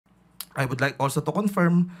I would like also to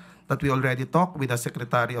confirm that we already talked with the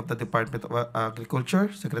Secretary of the Department of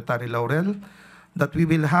Agriculture, Secretary Laurel, that we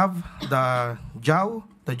will have the JAO,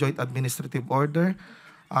 the Joint Administrative Order,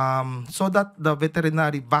 so that the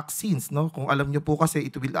veterinary vaccines, no, kung alam nyo po kasi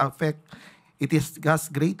it has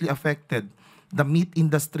greatly affected the meat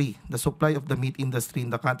industry, the supply of the meat industry in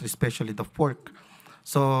the country, especially the pork.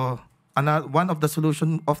 So one of the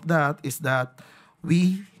solution of that is that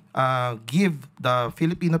we give the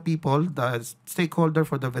Filipino people, the stakeholder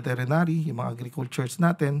for the veterinary, yung mga agricultures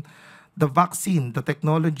natin, the vaccine, the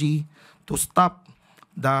technology to stop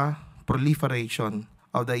the proliferation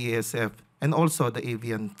of the ASF and also the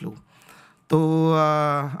avian flu. To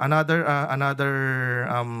another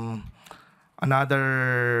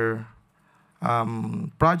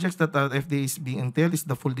projects that the FDA is being entailed is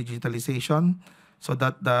the full digitalization, so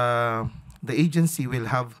that the agency will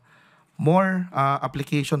have more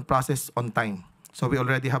application process on time. So we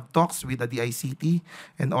already have talks with the DICT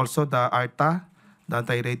and also the ARTA, the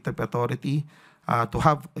Anti-Rape Authority, to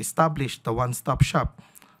have established the one-stop shop.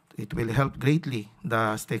 It will help greatly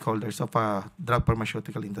the stakeholders of drug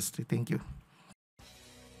pharmaceutical industry. Thank you.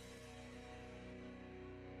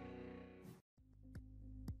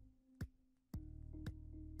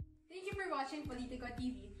 Thank you for watching Politiko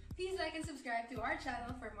TV. Please like and subscribe to our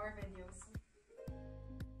channel for more videos.